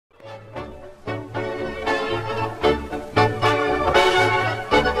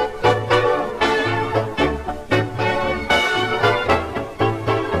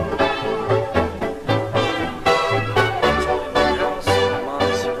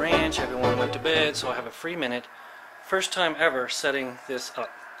bed so I have a free minute. First time ever setting this up.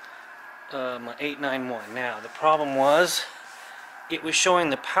 My 891. Now the problem was it was showing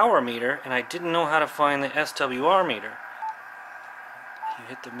the power meter and I didn't know how to find the SWR meter. You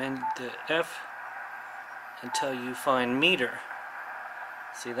hit the F until you find meter.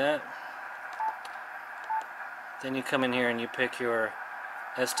 See that? Then you come in here and you pick your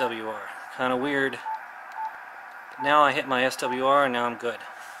SWR. Kind of weird. But now I hit my SWR and now I'm good.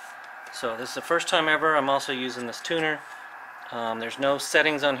 So this is the first time ever. I'm also using this tuner. There's no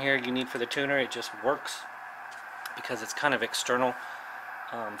settings on here you need for the tuner. It just works because it's kind of external.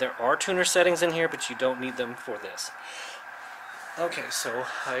 There are tuner settings in here, but you don't need them for this. Okay, so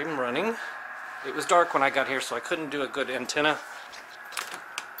I'm running. It was dark when I got here, so I couldn't do a good antenna.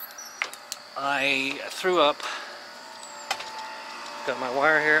 I threw up. Got my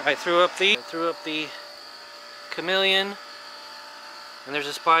wire here. I threw up the chameleon, and there's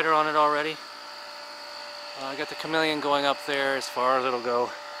a spider on it already. I got the chameleon going up there as far as it'll go,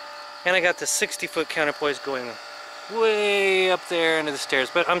 and I got the 60-foot counterpoise going way up there into the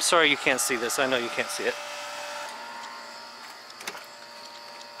stairs. But I'm sorry you can't see this. I know you can't see it.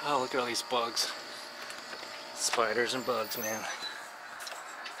 Oh, look at all these bugs. Spiders and bugs, man.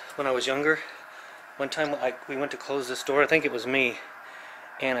 When I was younger, one time we went to close this door. I think it was me,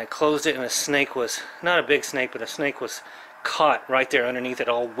 and I closed it and a snake was, not a big snake, but a snake was caught right there underneath it,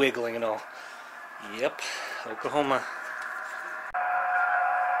 all wiggling and all. Yep, Oklahoma.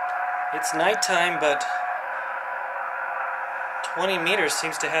 It's nighttime, but 20 meters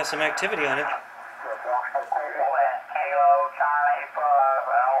seems to have some activity on it.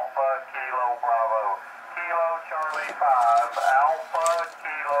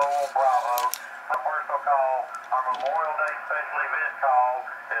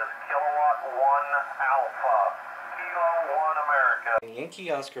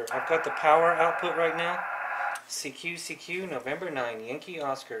 Yankee Oscar. I've got the power output right now. CQ, November 9, Yankee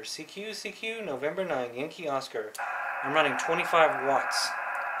Oscar. CQ, November 9, Yankee Oscar. I'm running 25 watts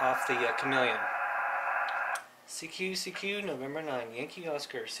off the chameleon. CQ, November 9, Yankee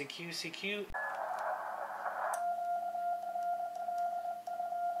Oscar. CQ.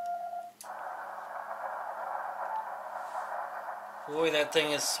 Boy, that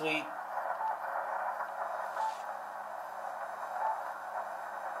thing is sweet.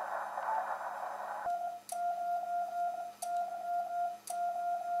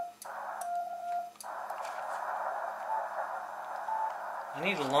 I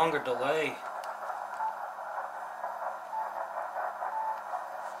need a longer delay.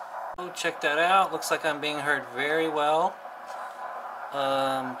 Oh, check that out. Looks like I'm being heard very well.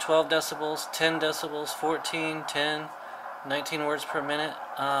 12 decibels, 10 decibels, 14, 10, 19 words per minute.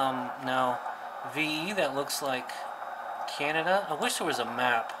 Now, VE, that looks like Canada. I wish there was a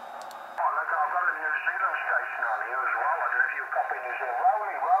map.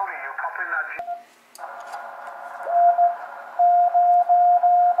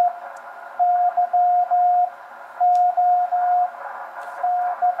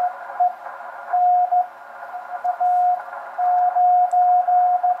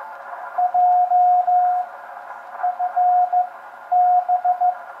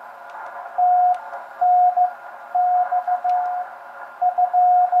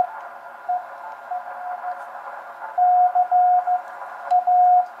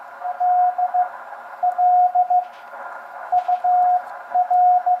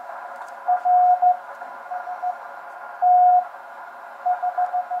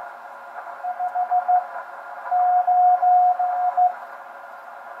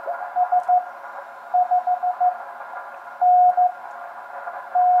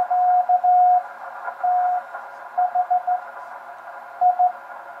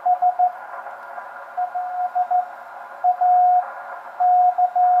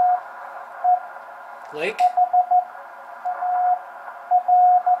 Lake?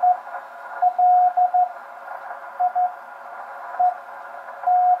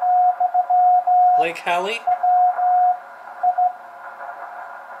 Lake Hallie?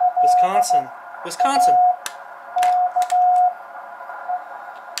 Wisconsin. Wisconsin!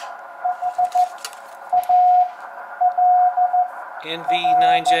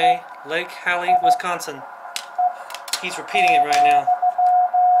 NV9J, Lake Hallie, Wisconsin. He's repeating it right now.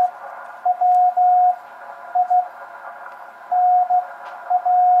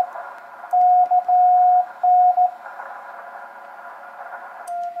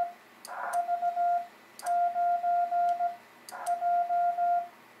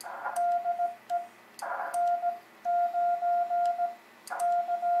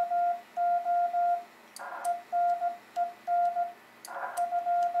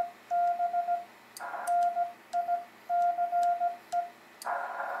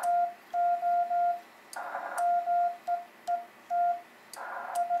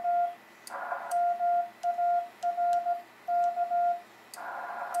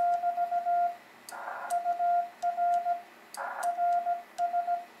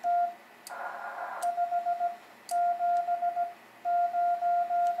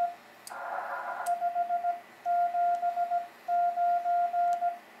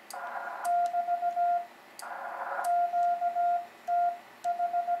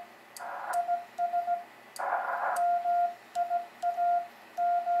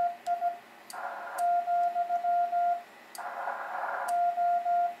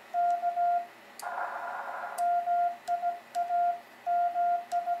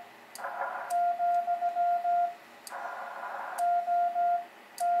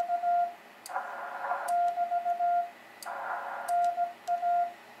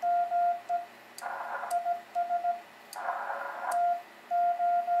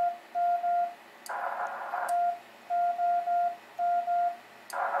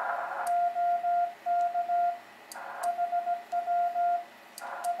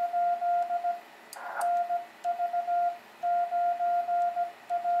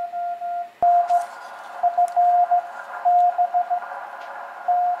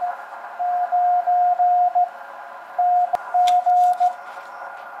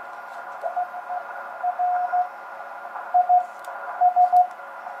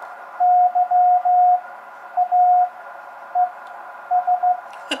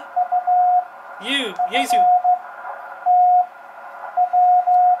 Yaesu!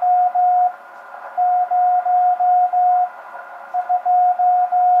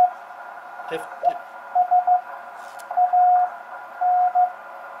 If,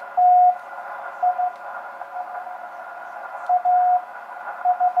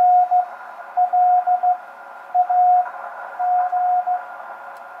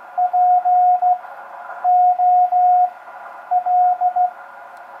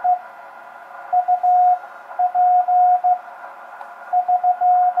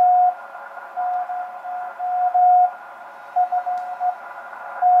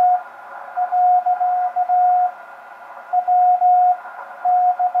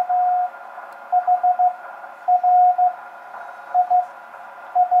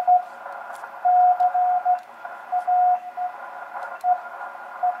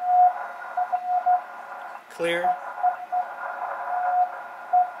 clear.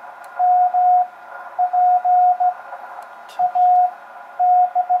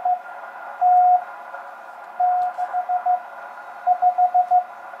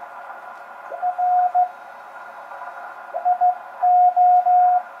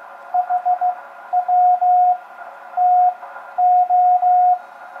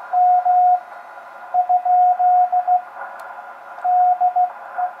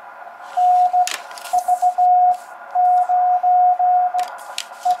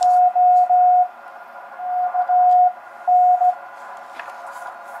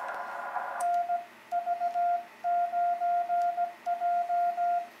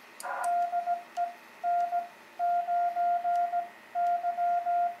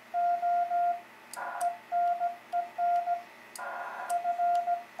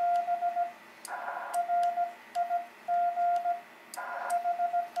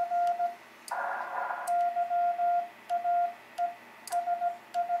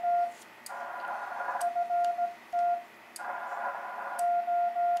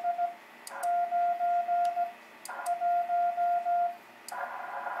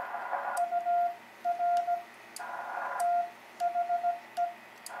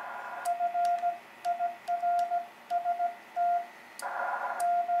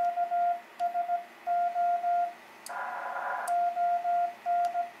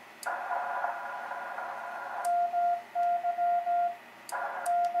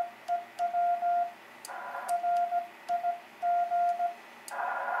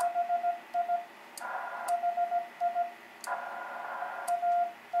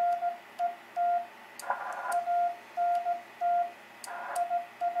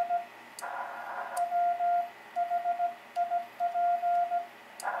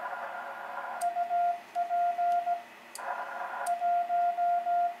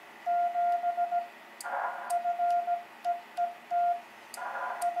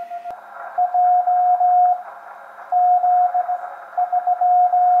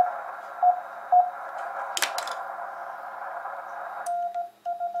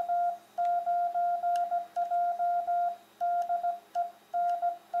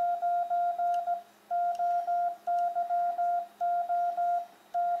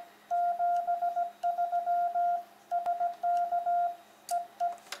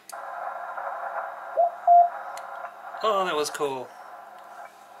 Oh, that was cool.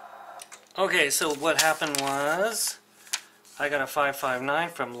 Okay, so what happened was I got a 559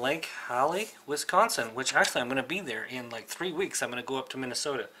 from Lake Hallie, Wisconsin, which actually I'm going to be there in like 3 weeks. I'm going to go up to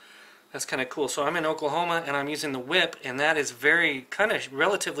Minnesota. That's kind of cool. So I'm in Oklahoma and I'm using the whip, and that is very kind of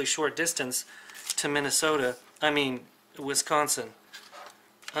relatively short distance to Minnesota. I mean, Wisconsin.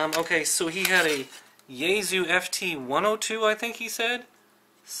 Okay, so he had a Yaesu FT 102, I think he said.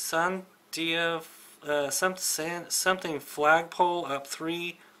 Something flagpole up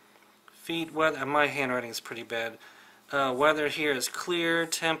 3 feet. Weather. My handwriting is pretty bad. Weather here is clear.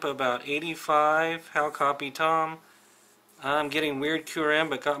 Temp about 85. How copy, Tom? I'm getting weird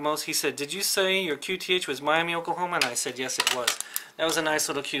QRM, but got most. He said, "Did you say your QTH was Miami, Oklahoma?" And I said, "Yes, it was." That was a nice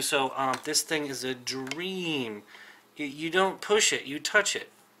little QSO. This thing is a dream. You don't push it. You touch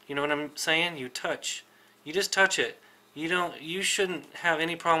it. You know what I'm saying? You touch. You just touch it. You shouldn't have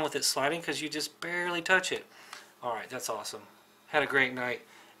any problem with it sliding because you just barely touch it. Alright, that's awesome. Had a great night,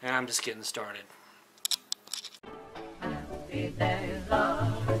 and I'm just getting started.